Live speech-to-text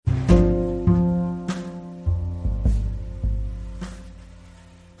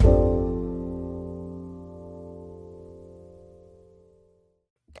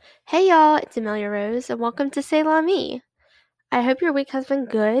Hey y'all, it's Amelia Rose, and welcome to Say La Me. I hope your week has been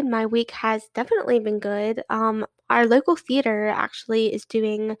good. My week has definitely been good. Our local theater actually is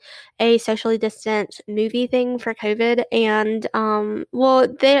doing a socially distant movie thing for COVID, and well,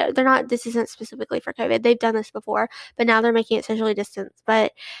 they're not. This isn't specifically for COVID. They've done this before, but now they're making it socially distant.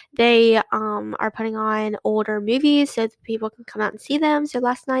 But they are putting on older movies so that people can come out and see them. So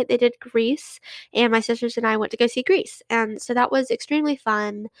last night they did Grease, and my sisters and I went to go see Grease, and so that was extremely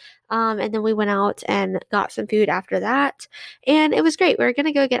fun. And then we went out and got some food after that. And it was great. We were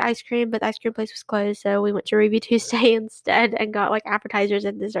gonna go get ice cream, but the ice cream place was closed, so we went to Ruby Tuesday instead and got like appetizers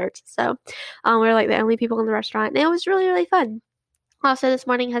and desserts. So we were like the only people in the restaurant, and it was really, really fun. Also, this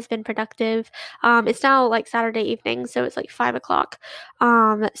morning has been productive. It's now like Saturday evening, so it's like 5 o'clock.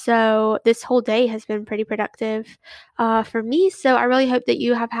 So this whole day has been pretty productive for me. So I really hope that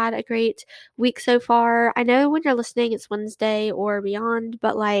you have had a great week so far. I know when you're listening, it's Wednesday or beyond,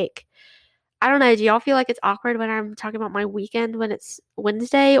 but like, I don't know. Do y'all feel like it's awkward when I'm talking about my weekend when it's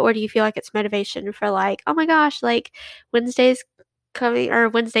Wednesday, or do you feel like it's motivation for like, oh my gosh, like Wednesday's coming or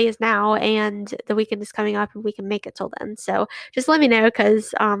Wednesday is now and the weekend is coming up and we can make it till then. So just let me know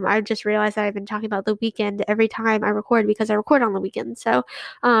because I just realized that I've been talking about the weekend every time I record because I record on the weekend. So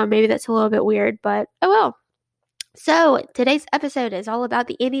maybe that's a little bit weird, but oh well. So, today's episode is all about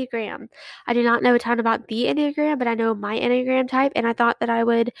the enneagram. I do not know a ton about the enneagram, but I know my enneagram type, and I thought that I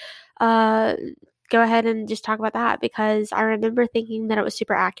would uh, go ahead and just talk about that because I remember thinking that it was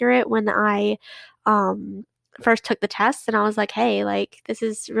super accurate when I um, first took the test, and I was like, hey, like, this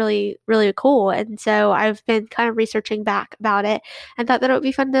is really, really cool. And so I've been kind of researching back about it and thought that it would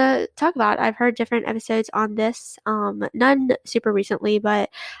be fun to talk about. I've heard different episodes on this, none super recently, but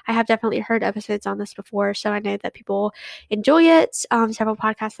I have definitely heard episodes on this before, so I know that people enjoy it. Several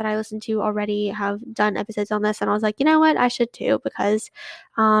podcasts that I listen to already have done episodes on this, and I was like, you know what, I should too, because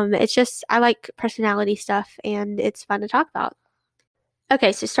it's just, I like personality stuff, and it's fun to talk about.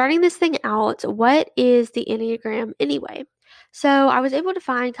 Okay, so starting this thing out, what is the Enneagram anyway? So I was able to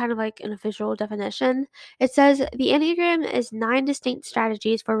find kind of like an official definition. It says the Enneagram is 9 distinct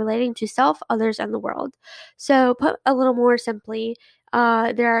strategies for relating to self, others, and the world. So put a little more simply,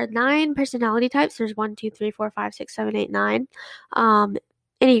 there are 9 personality types. There's 1, 2, 3, 4, 5, 6, 7, 8, 9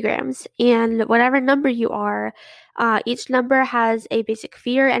 Enneagrams, and whatever number you are, each number has a basic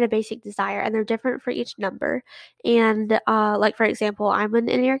fear and a basic desire, and they're different for each number. And like for example, I'm an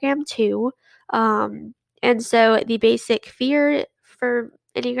Enneagram 2. And so the basic fear for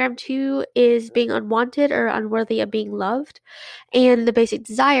Enneagram 2 is being unwanted or unworthy of being loved. And the basic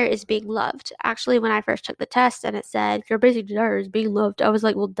desire is being loved. Actually, when I first took the test and it said your basic desire is being loved, I was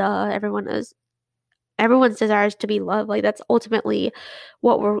like, well, duh, everyone's desires to be loved. Like that's ultimately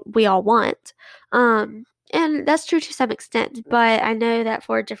what we all want. And that's true to some extent, but I know that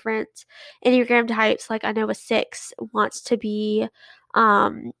for different Enneagram types, like I know a 6 wants to be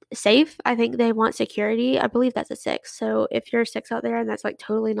safe. I think they want security. I believe that's a 6. So if you're a 6 out there and that's like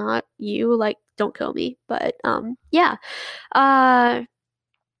totally not you, like don't kill me. But yeah. Uh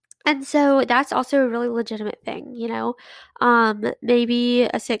and so that's also a really legitimate thing, you know. Maybe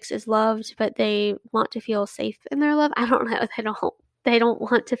a 6 is loved, but they want to feel safe in their love. I don't know. They don't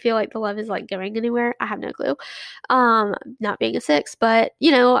want to feel like the love is like going anywhere. I have no clue. Not being a 6, but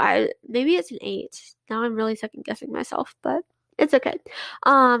you know, I maybe it's an 8. Now I'm really second guessing myself, but it's okay.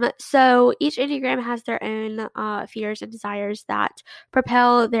 So each Enneagram has their own fears and desires that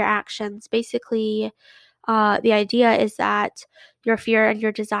propel their actions. Basically, the idea is that your fear and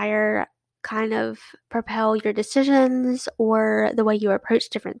your desire kind of propel your decisions or the way you approach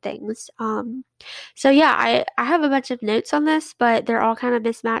different things. So yeah, I have a bunch of notes on this, but they're all kind of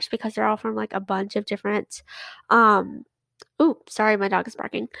mismatched because they're all from like a bunch of different, oh, sorry, my dog is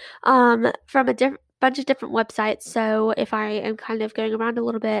barking, from a bunch of different websites. So if I am kind of going around a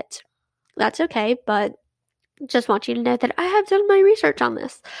little bit, that's okay, but just want you to know that I have done my research on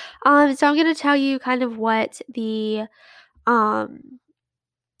this. So I'm going to tell you kind of what the um,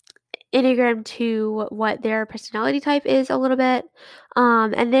 Enneagram 2, what their personality type is a little bit,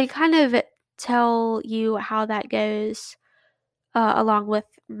 and then kind of tell you how that goes along with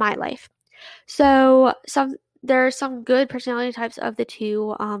my life. So there are some good personality types of the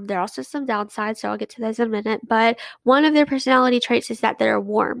two. There are also some downsides, so I'll get to those in a minute. But one of their personality traits is that they're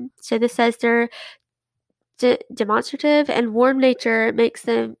warm. So this says they're demonstrative and warm nature makes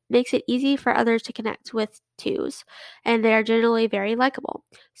it easy for others to connect with twos, and they are generally very likable.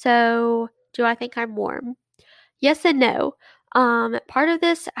 So, do I think I'm warm? Yes and no. Part of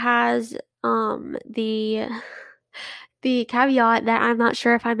this has the the caveat that I'm not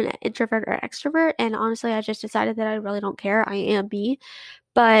sure if I'm an introvert or extrovert, and honestly, I just decided that I really don't care. I am me.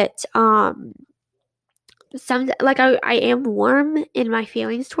 But some like I am warm in my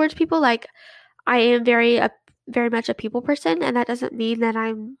feelings towards people. Like I am very much a people person, and that doesn't mean that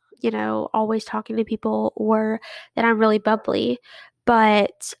I'm, always talking to people or that I'm really bubbly,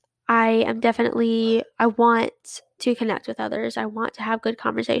 but I want to connect with others. I want to have good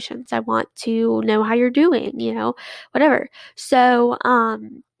conversations. I want to know how you're doing, whatever. So,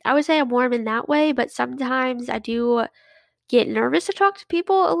 I would say I'm warm in that way, but sometimes I do get nervous to talk to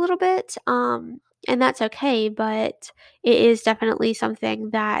people a little bit. And that's okay, but it is definitely something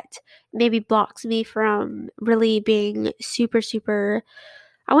that maybe blocks me from really being super, super,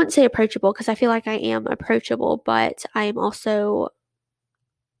 I wouldn't say approachable because I feel like I am approachable, but I am also,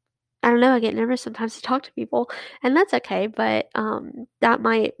 I don't know, I get nervous sometimes to talk to people, and that's okay, but that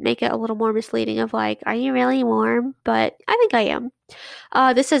might make it a little more misleading of like, are you really warm? But I think I am.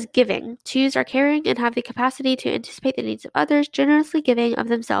 This says giving. Twos are caring and have the capacity to anticipate the needs of others, generously giving of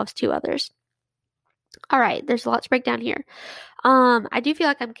themselves to others. All right, there's a lot to break down here. I do feel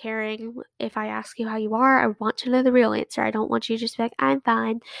like I'm caring. If I ask you how you are, I want to know the real answer. I don't want you to just be like, I'm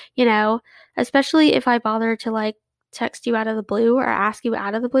fine, you know, especially if I bother to like text you out of the blue or ask you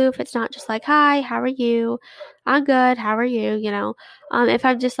out of the blue. If it's not just like, hi, how are you? I'm good. How are you? If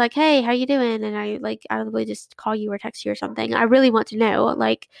I'm just like, hey, how you doing? And I like out of the blue just call you or text you or something, I really want to know.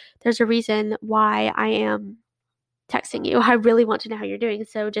 Like, there's a reason why I am texting you. I really want to know how you're doing.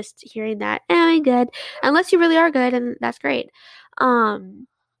 So just hearing that, I'm good, unless you really are good, and that's great. Um,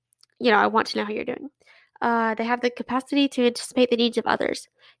 I want to know how you're doing. They have the capacity to anticipate the needs of others.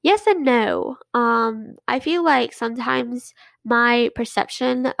 Yes and no. I feel like sometimes my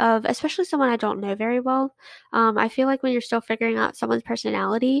perception of, especially someone I don't know very well, I feel like when you're still figuring out someone's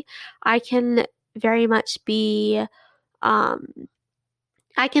personality, I can very much be, um,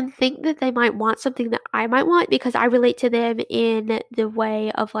 I can think that they might want something that I might want because I relate to them in the way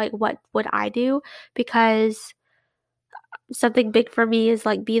of like what would I do, because something big for me is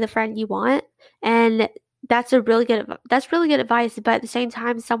like be the friend you want, and that's really good advice, but at the same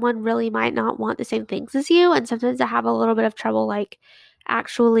time someone really might not want the same things as you, and sometimes I have a little bit of trouble like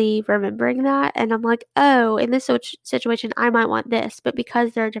actually remembering that, and I'm like, oh, in this situation I might want this, but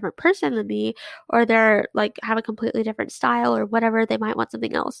because they're a different person than me, or they're like have a completely different style or whatever, they might want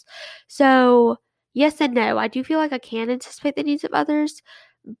something else. So yes and no. I do feel like I can anticipate the needs of others,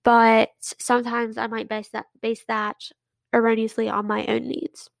 but sometimes I might base that erroneously on my own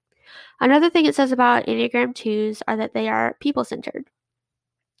needs. Another thing it says about Enneagram 2s are that they are people centered.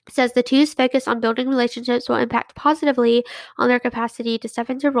 It says the 2s focus on building relationships will impact positively on their capacity to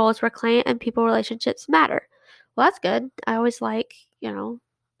step into roles where client and people relationships matter. Well, that's good. I always like,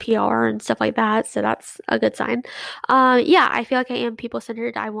 PR and stuff like that, so that's a good sign. Yeah, I feel like I am people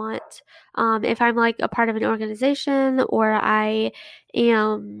centered. I want, if I'm like a part of an organization or I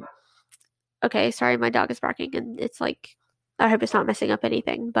am Okay, sorry, my dog is barking and it's like, I hope it's not messing up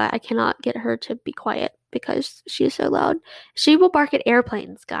anything, but I cannot get her to be quiet because she is so loud. She will bark at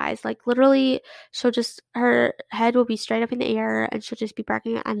airplanes, guys. Like literally, her head will be straight up in the air and she'll just be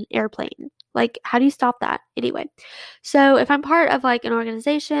barking at an airplane. Like, how do you stop that? Anyway, so if I'm part of like an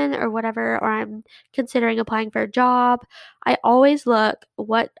organization or whatever, or I'm considering applying for a job, I always look,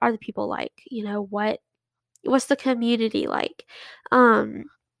 what are the people like? What's the community like? Um,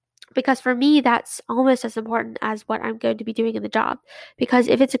 because for me that's almost as important as what I'm going to be doing in the job, because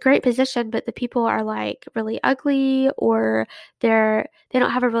if it's a great position but the people are like really ugly, or they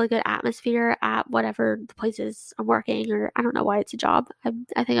don't have a really good atmosphere at whatever the places I'm working, or I don't know why it's a job.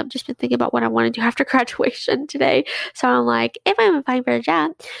 I think I've just been thinking about what I want to do after graduation today, so I'm like, if I'm applying for a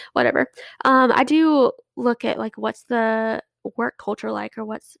job, whatever, I do look at like what's the work culture like, or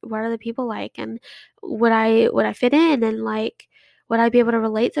what are the people like, and would I fit in, and like would I be able to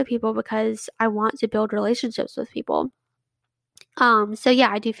relate to people, because I want to build relationships with people. So yeah,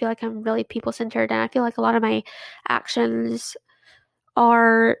 I do feel like I'm really people centered, and I feel like a lot of my actions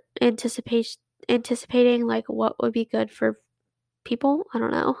are anticipating like what would be good for people. I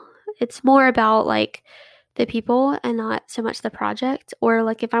don't know. It's more about like the people and not so much the project. Or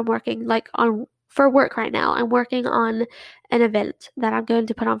like if I'm working like on for work right now, I'm working on an event that I'm going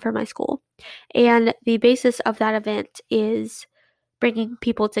to put on for my school. And the basis of that event is bringing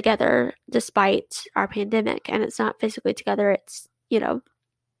people together despite our pandemic. And it's not physically together, it's,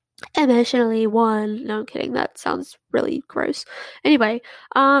 emotionally one. No, I'm kidding. That sounds really gross. Anyway,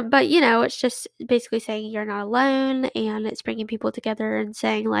 but it's just basically saying you're not alone, and it's bringing people together and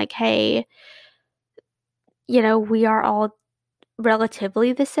saying like, hey, we are all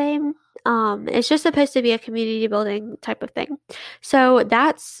relatively the same. It's just supposed to be a community building type of thing. So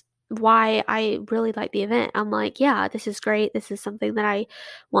that's why I really like the event. I'm like, yeah, this is great. This is something that I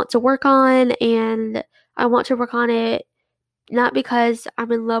want to work on, and I want to work on it not because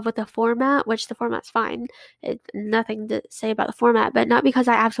I'm in love with the format, which the format's fine. Nothing to say about the format, but not because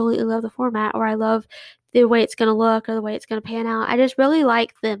I absolutely love the format or I love the way it's going to look or the way it's going to pan out. I just really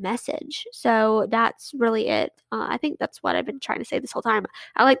like the message. So that's really it. I think that's what I've been trying to say this whole time.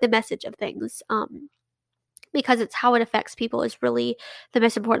 I like the message of things because it's how it affects people is really the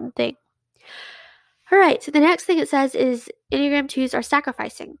most important thing. All right, so the next thing it says is Enneagram 2s are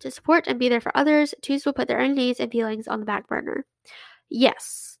sacrificing. To support and be there for others, 2s will put their own needs and feelings on the back burner.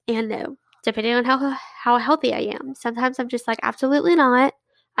 Yes and no, depending on how healthy I am. Sometimes I'm just like, absolutely not.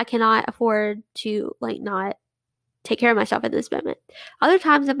 I cannot afford to like not take care of myself in this moment. Other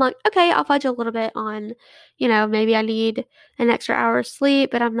times I'm like, okay, I'll fudge a little bit on, maybe I need an extra hour of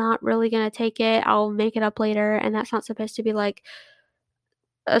sleep, but I'm not really going to take it. I'll make it up later. And that's not supposed to be like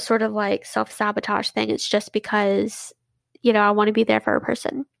a sort of like self-sabotage thing. It's just because, I want to be there for a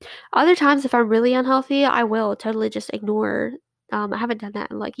person. Other times, if I'm really unhealthy, I will totally just ignore. I haven't done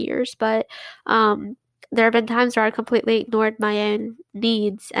that in like years, but there have been times where I completely ignored my own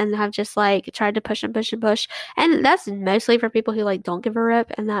needs and have just like tried to push and push and push. And that's mostly for people who like don't give a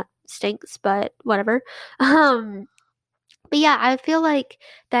rip, and that stinks, but whatever. But yeah, I feel like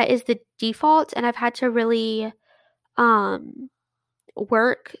that is the default, and I've had to really um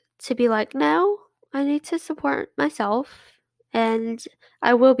work to be like, no, I need to support myself and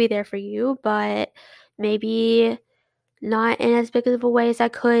I will be there for you, but maybe not in as big of a way as I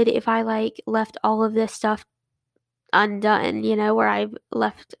could if I like left all of this stuff undone, where I've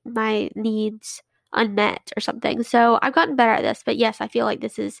left my needs unmet or something. So I've gotten better at this, but yes, I feel like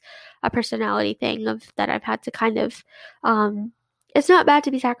this is a personality thing of that I've had to kind of it's not bad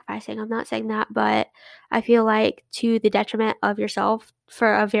to be sacrificing. I'm not saying that, but I feel like to the detriment of yourself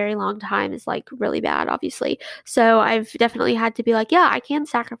for a very long time is like really bad, obviously. So I've definitely had to be like, yeah, I can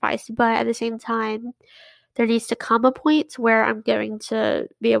sacrifice, but at the same time, there needs to come a point where I'm going to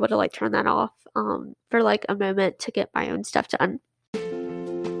be able to like turn that off for like a moment to get my own stuff done.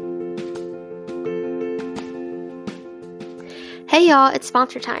 Hey y'all, it's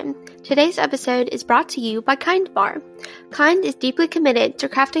sponsor time. Today's episode is brought to you by Kind Bar. Kind is deeply committed to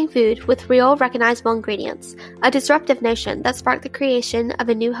crafting food with real, recognizable ingredients, a disruptive notion that sparked the creation of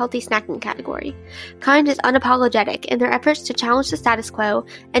a new healthy snacking category. Kind is unapologetic in their efforts to challenge the status quo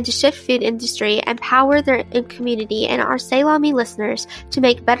and to shift food industry and power their community and our Say La Me listeners to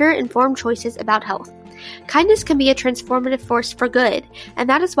make better informed choices about health. Kindness can be a transformative force for good, and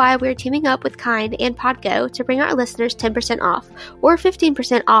that is why we're teaming up with Kind and Podgo to bring our listeners 10% off, or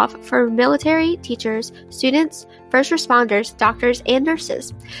 15% off for military, teachers, students, first responders, doctors, and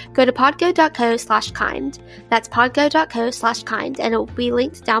nurses. Go to podgo.co/kind. That's podgo.co/kind, and it will be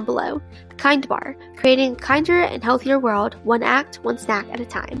linked down below. Kind Bar, creating a kinder and healthier world, one act, one snack at a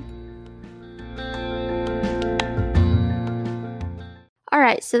time.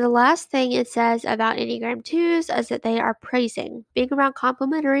 Alright, so the last thing it says about Enneagram 2s is that they are praising. Being around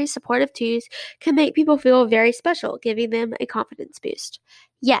complimentary, supportive 2s can make people feel very special, giving them a confidence boost.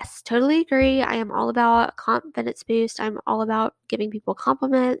 Yes, totally agree. I am all about confidence boost. I'm all about giving people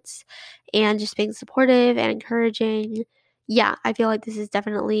compliments and just being supportive and encouraging. Yeah, I feel like this is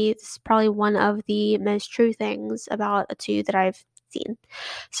probably one of the most true things about a 2 that I've seen.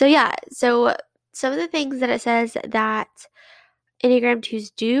 So yeah, so some of the things that it says that Enneagram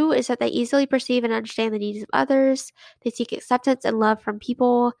 2s do is that they easily perceive and understand the needs of others. They seek acceptance and love from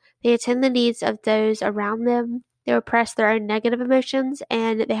people. They attend the needs of those around them. They repress their own negative emotions,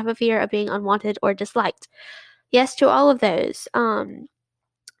 and they have a fear of being unwanted or disliked. Yes to all of those.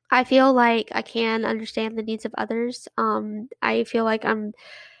 I feel like I can understand the needs of others. I feel like I'm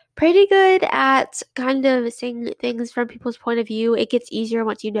pretty good at kind of seeing things from people's point of view. It gets easier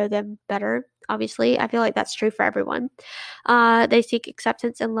once you know them better, obviously. I feel like that's true for everyone. They seek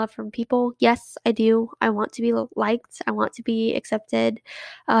acceptance and love from people. Yes, I do. I want to be liked. I want to be accepted.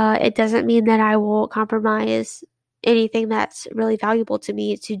 It doesn't mean that I will compromise anything that's really valuable to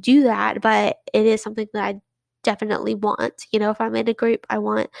me to do that, but it is something that I definitely want. If I'm in a group, I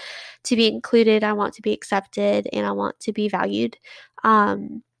want to be included, I want to be accepted, and I want to be valued.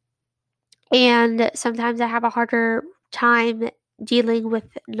 And sometimes I have a harder time dealing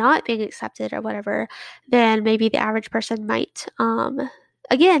with not being accepted or whatever than maybe the average person might.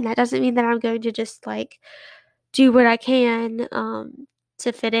 Again, that doesn't mean that I'm going to just like do what I can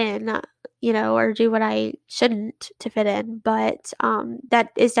to fit in, or do what I shouldn't to fit in, but that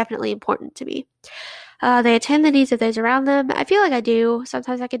is definitely important to me. They attend the needs of those around them. I feel like I do.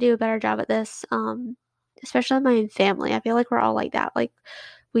 Sometimes I could do a better job at this, especially my own family. I feel like we're all like that. Like,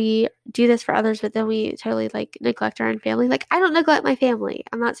 we do this for others, but then we totally like neglect our own family. Like, I don't neglect my family.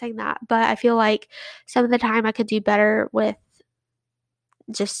 I'm not saying that, but I feel like some of the time I could do better with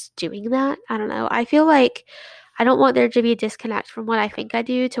just doing that. I don't know. I feel like I don't want there to be a disconnect from what I think I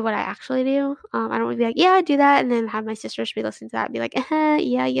do to what I actually do. I don't want to be like, yeah, I do that, and then have my sisters be listening to that and be like,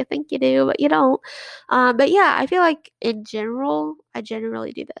 yeah, you think you do, but you don't. But yeah, I feel like in general, I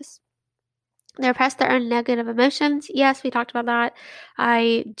generally do this. They repress their own negative emotions. Yes, we talked about that.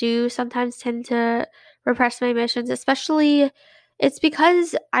 I do sometimes tend to repress my emotions, especially it's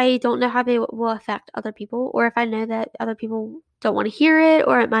because I don't know how they will affect other people, or if I know that other people don't want to hear it,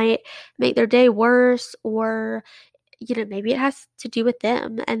 or it might make their day worse, or, maybe it has to do with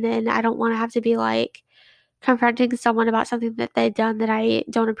them. And then I don't want to have to be like, confronting someone about something that they've done that I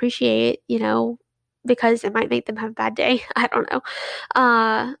don't appreciate, because it might make them have a bad day. I don't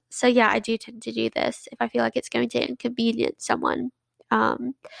know. So yeah, I do tend to do this if I feel like it's going to inconvenience someone.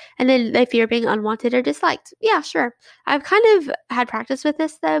 Um, and then they fear being unwanted or disliked. Yeah, sure. I've kind of had practice with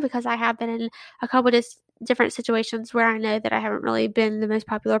this though, because I have been in a couple of different situations where I know that I haven't really been the most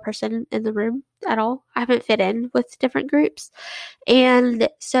popular person in the room at all. I haven't fit in with different groups. And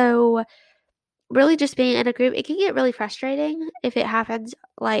so really just being in a group, it can get really frustrating if it happens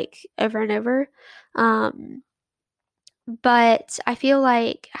like over and over. Um, but I feel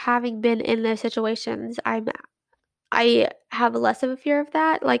like having been in those situations, I have less of a fear of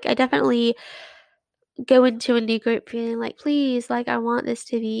that. Like I definitely go into a new group feeling like, please, like I want this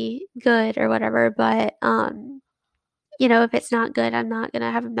to be good or whatever. But if it's not good, I'm not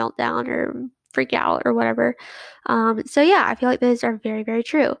gonna have a meltdown or freak out or whatever. So yeah, I feel like those are very, very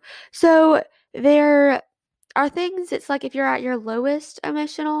true. So there are things, it's like if you're at your lowest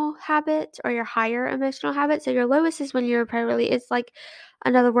emotional habit or your higher emotional habit. So your lowest is when you're probably, it's like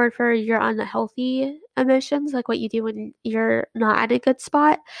another word for your unhealthy emotions, like what you do when you're not at a good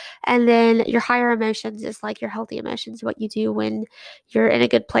spot. And then your higher emotions is like your healthy emotions, what you do when you're in a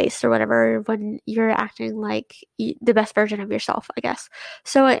good place or whatever, when you're acting like the best version of yourself, I guess.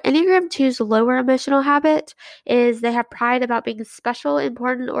 So Enneagram 2's lower emotional habit is they have pride about being special,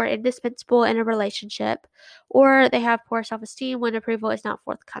 important, or indispensable in a relationship, or they have poor self-esteem when approval is not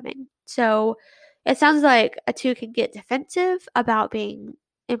forthcoming. So it sounds like a 2 can get defensive about being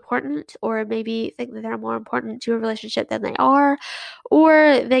important, or maybe think that they're more important to a relationship than they are,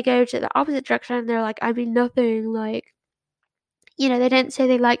 or they go to the opposite direction and they're like, I mean nothing, like, they didn't say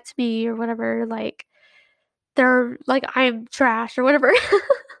they liked me or whatever, like they're like I'm trash or whatever.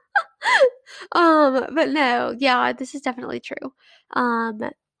 But no, yeah, this is definitely true. Um,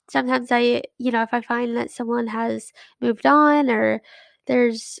 Sometimes if I find that someone has moved on, or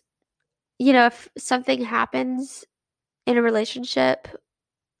there's, if something happens in a relationship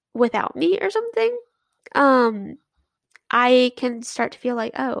without me or something, um, I can start to feel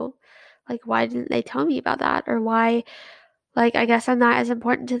like, oh, like why didn't they tell me about that? Or why, like, I guess I'm not as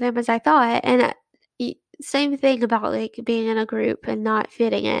important to them as I thought. And same thing about like being in a group and not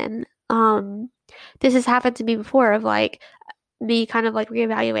fitting in. This has happened to me before of like me kind of like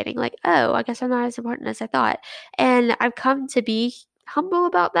reevaluating, like, oh, I guess I'm not as important as I thought. And I've come to be humble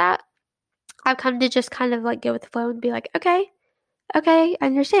about that. I've come to just kind of like go with the flow and be like, okay, I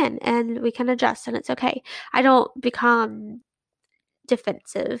understand. And we can adjust and it's okay. I don't become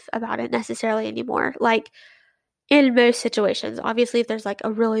defensive about it necessarily anymore. Like, in most situations, obviously, if there's like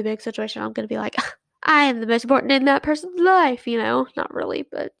a really big situation, I'm going to be like, I am the most important in that person's life, not really,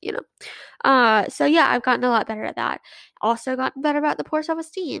 but so yeah, I've gotten a lot better at that. Also gotten better about the poor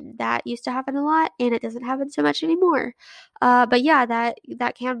self-esteem. That used to happen a lot and it doesn't happen so much anymore. But yeah,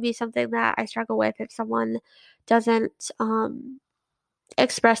 that can be something that I struggle with if someone doesn't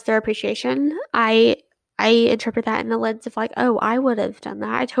express their appreciation. I interpret that in the lens of like, oh, I would have done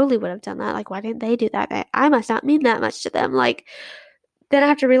that. I totally would have done that. Like, why didn't they do that? I must not mean that much to them. Like, then I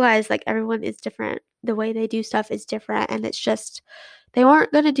have to realize like everyone is different. The way they do stuff is different, and it's just they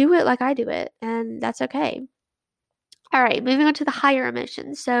aren't going to do it like I do it, and that's okay. All right, moving on to the higher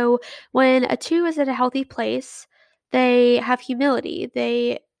emotions. So when a 2 is at a healthy place, they have humility.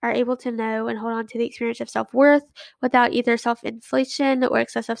 They are able to know and hold on to the experience of self-worth without either self-inflation or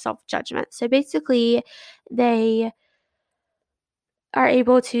excessive self-judgment. So basically, they are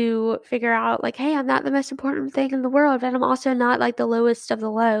able to figure out like, hey, I'm not the most important thing in the world, but I'm also not like the lowest of the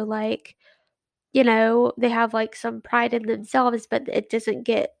low. Like, they have like some pride in themselves, but they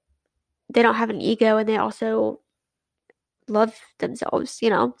don't have an ego, and they also love themselves,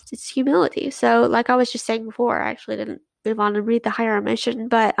 it's humility. So like I was just saying before, I actually didn't move on and read the higher emotion,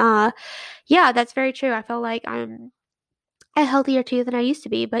 but yeah, that's very true. I feel like I'm a healthier 2 than I used to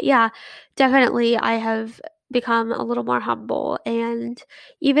be, but yeah, definitely I have become a little more humble. And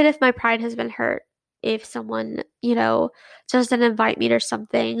even if my pride has been hurt, if someone, doesn't invite me to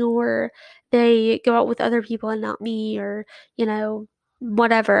something, or they go out with other people and not me, or,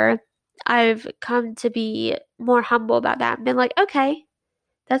 whatever, I've come to be more humble about that and been like, okay,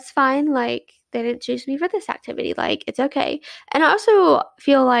 that's fine. Like, they didn't choose me for this activity. Like, it's okay. And I also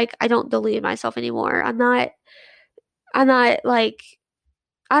feel like I don't delude myself anymore. I'm not like,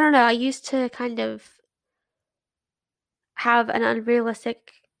 I don't know. I used to kind of have an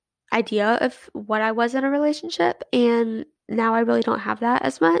unrealistic idea of what I was in a relationship, and now I really don't have that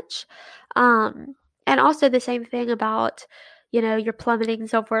as much. Um, and also the same thing about, your plummeting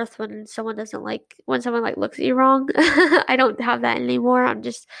self-worth when someone doesn't when someone like looks at you wrong. I don't have that anymore.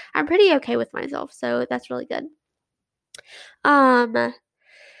 I'm pretty okay with myself, so that's really good. Um,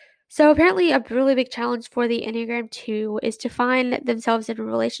 so apparently a really big challenge for the Enneagram 2 is to find themselves in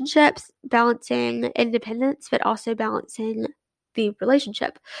relationships, balancing independence, but also balancing the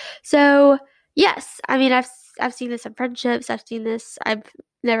relationship. So yes, I mean I've seen this in friendships. I've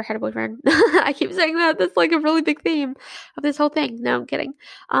never had a boyfriend. I keep saying that. That's like a really big theme of this whole thing. No, I'm kidding.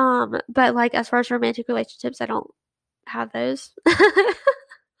 But like as far as romantic relationships, I don't have those.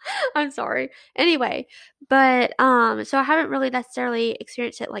 I'm sorry. Anyway, but so I haven't really necessarily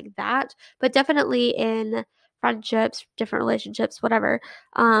experienced it like that, but definitely in friendships, different relationships, whatever.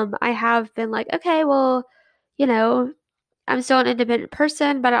 I have been like, okay, well, you know, I'm still an independent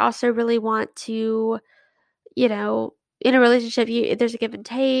person, but I also really want to, in a relationship, there's a give and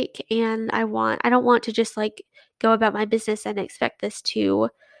take, and I don't want to just like go about my business and expect this to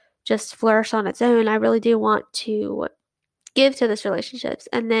just flourish on its own. I really do want to give to this relationships.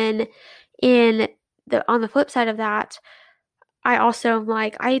 And then in on the flip side of that, I also am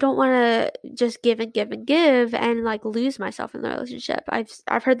like, I don't want to just give and give and give and like lose myself in the relationship.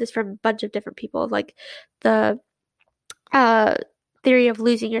 I've heard this from a bunch of different people, like the uh theory of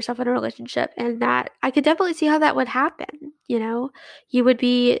losing yourself in a relationship, and that I could definitely see how that would happen. You would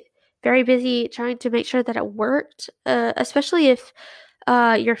be very busy trying to make sure that it worked, especially if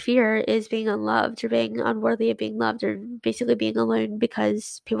your fear is being unloved or being unworthy of being loved or basically being alone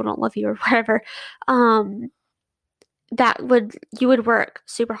because people don't love you or whatever. Um, you would work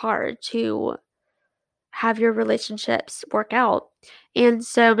super hard to have your relationships work out. And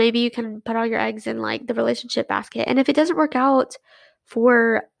so maybe you can put all your eggs in like the relationship basket. And if it doesn't work out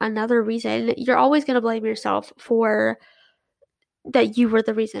for another reason, you're always going to blame yourself for that you were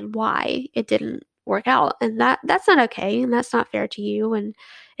the reason why it didn't work out, and that's not okay, and that's not fair to you, and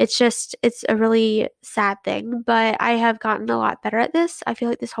it's a really sad thing. But I have gotten a lot better at this. I feel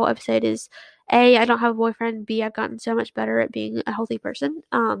like this whole episode is A, I don't have a boyfriend, B, I've gotten so much better at being a healthy person,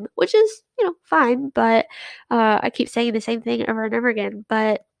 which is fine, but I keep saying the same thing over and over again.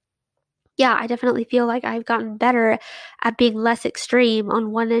 But yeah, I definitely feel like I've gotten better at being less extreme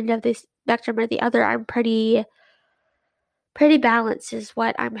on one end of this spectrum or the other. I'm pretty balanced is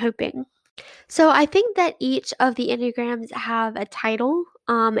what I'm hoping. So I think that each of the Enneagrams have a title,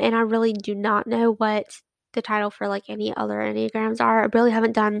 and I really do not know what the title for like any other Enneagrams are. I really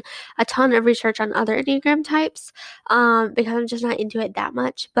haven't done a ton of research on other Enneagram types, because I'm just not into it that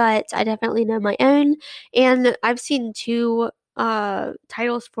much, but I definitely know my own, and I've seen two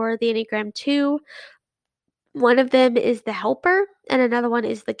titles for the Enneagram 2. One of them is the helper, and another one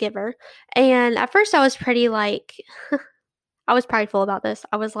is the giver. And at first I was pretty like I was prideful about this.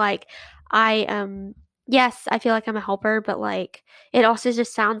 I was like, yes, I feel like I'm a helper, but like it also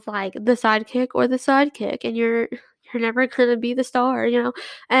just sounds like the sidekick or the sidekick, and you're never gonna be the star. And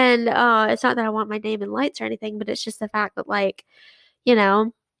it's not that I want my name in lights or anything, but it's just the fact that like, you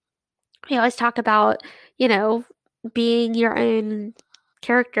know, we always talk about, you know, being your own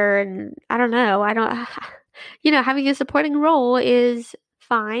character, and I don't know, I don't having a supporting role is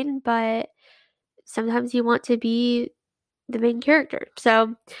fine, but sometimes you want to be the main character.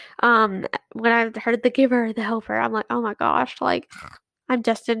 So, when I heard the giver, the helper, I'm like, oh my gosh, like I'm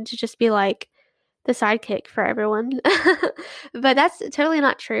destined to just be like the sidekick for everyone. But that's totally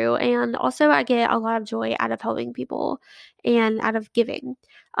not true. And also, I get a lot of joy out of helping people and out of giving.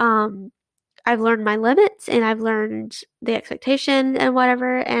 I've learned my limits and I've learned the expectation and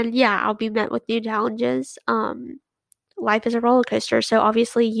whatever. And yeah, I'll be met with new challenges. Life is a roller coaster. So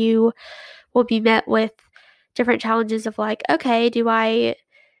obviously, you will be met with different challenges of like, okay, do I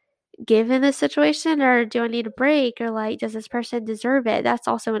give in this situation or do I need a break, or like does this person deserve it? That's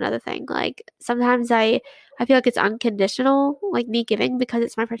also another thing. Like sometimes I feel like it's unconditional, like me giving because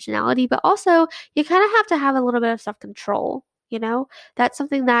it's my personality, but also you kind of have to have a little bit of self-control. That's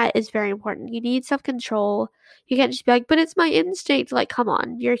something that is very important. You need self-control. You can't just be like, but it's my instinct. Like, come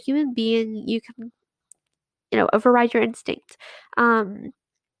on, you're a human being. override your instinct. Um,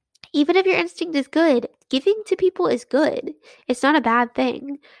 Even if your instinct is good, giving to people is good. It's not a bad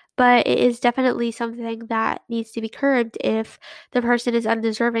thing, but it is definitely something that needs to be curbed if the person is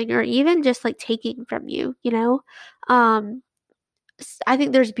undeserving or even just like taking from you. Um, I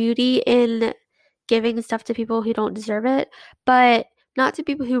think there's beauty in giving stuff to people who don't deserve it, but not to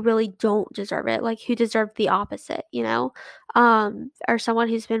people who really don't deserve it, like who deserve the opposite, or someone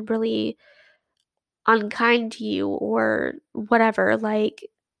who's been really unkind to you or whatever. Like,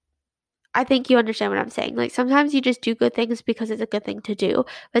 I think you understand what I'm saying. Like, sometimes you just do good things because it's a good thing to do,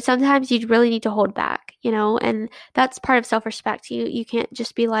 but sometimes you really need to hold back, and that's part of self-respect. You can't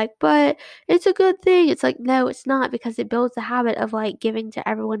just be like, but it's a good thing. It's like, no, it's not, because it builds the habit of like giving to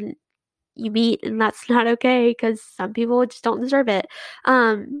everyone you meet, and that's not okay because some people just don't deserve it.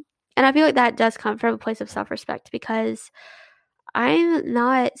 And I feel like that does come from a place of self-respect because I'm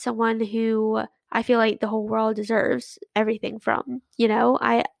not someone who I feel like the whole world deserves everything from.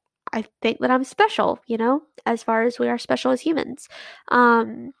 I think that I'm special, as far as we are special as humans.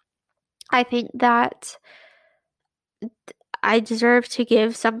 Um, I think that I deserve to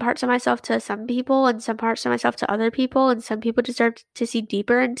give some parts of myself to some people and some parts of myself to other people, and some people deserve to see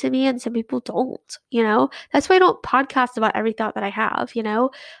deeper into me and some people don't. That's why I don't podcast about every thought that I have.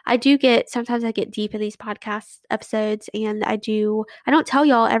 Sometimes I get deep in these podcast episodes, and I don't tell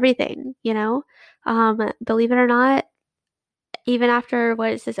y'all everything. Believe it or not, even after,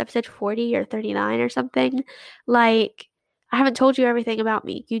 what is this, episode 40 or 39 or something, like, I haven't told you everything about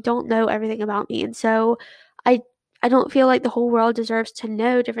me. You don't know everything about me. And so I I don't feel like the whole world deserves to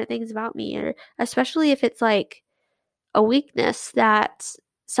know different things about me, or especially if it's like a weakness that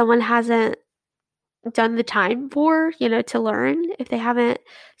someone hasn't done the time for, to learn. If they haven't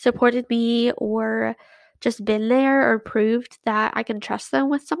supported me or just been there or proved that I can trust them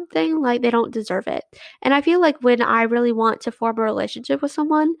with something, like, they don't deserve it. And I feel like when I really want to form a relationship with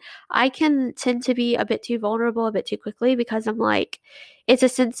someone, I can tend to be a bit too vulnerable a bit too quickly, because I'm like, it's a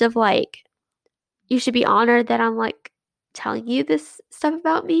sense of like, you should be honored that I'm like telling you this stuff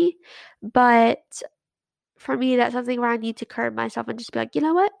about me. But for me, that's something where I need to curb myself and just be like, you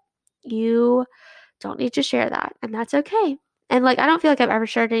know what? You don't need to share that, and that's okay. And like, I don't feel like I've ever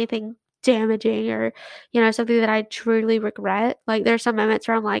shared anything damaging or something that I truly regret. Like, there's some moments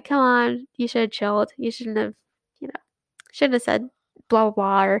where I'm like, come on, you should have chilled. You you know, shouldn't have said blah blah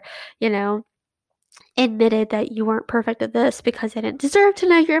blah, or you know, admitted that you weren't perfect at this, because I didn't deserve to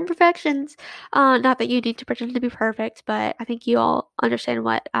know your imperfections. Not that you need to pretend to be perfect, but I think you all understand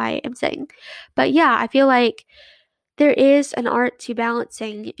what I am saying. But yeah, I feel like there is an art to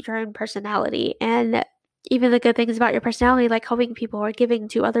balancing your own personality, and even the good things about your personality, like helping people or giving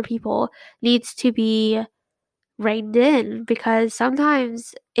to other people, needs to be reined in, because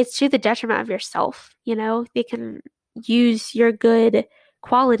sometimes it's to the detriment of yourself. They can use your good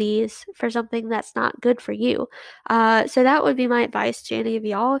qualities for something that's not good for you. So that would be my advice to any of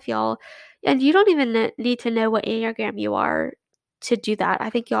y'all. If y'all, and you don't even need to know what enneagram you are to do that.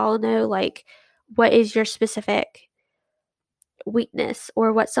 I think y'all know, like, what is your specific weakness,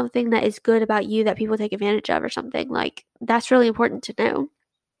 or what's something that is good about you that people take advantage of or something. Like, that's really important to know.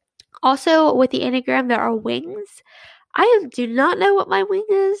 Also, with the enneagram, there are wings. I do not know what my wing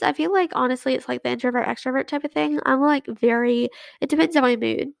is. I feel like, honestly, it's like the introvert extrovert type of thing. I'm like it depends on my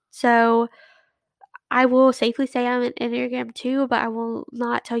mood. So I will safely say I'm an enneagram 2, but I will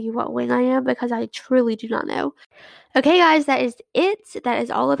not tell you what wing I am, because I truly do not know. Okay, guys, that is it. That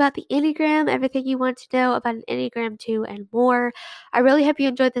is all about the Enneagram, everything you want to know about an Enneagram 2 and more. I really hope you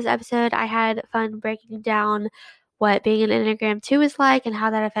enjoyed this episode. I had fun breaking down what being an Enneagram 2 is like and how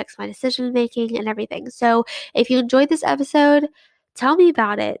that affects my decision making and everything. So if you enjoyed this episode, tell me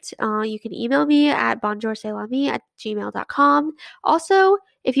about it. You can email me at bonjoursalami@gmail.com. Also,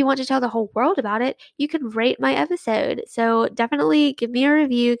 if you want to tell the whole world about it, you can rate my episode. So definitely give me a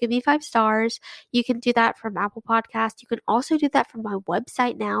review, give me 5 stars. You can do that from Apple Podcast. You can also do that from my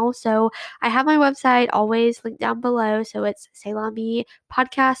website now. So I have my website always linked down below. So it's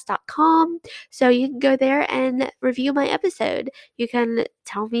salamipodcast.com. So you can go there and review my episode. You can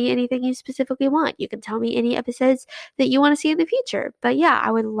tell me anything you specifically want. You can tell me any episodes that you want to see in the future. But yeah, I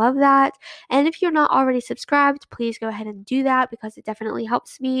would love that. And if you're not already subscribed, please go ahead and do that, because it definitely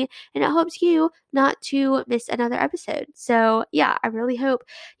helps me and it helps you not to miss another episode. So yeah, I really hope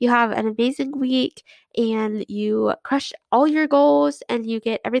you have an amazing week and you crush all your goals and you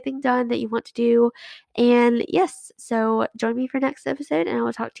get everything done that you want to do. And yes, so join me for next episode, and I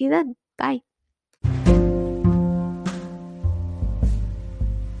will talk to you then. Bye.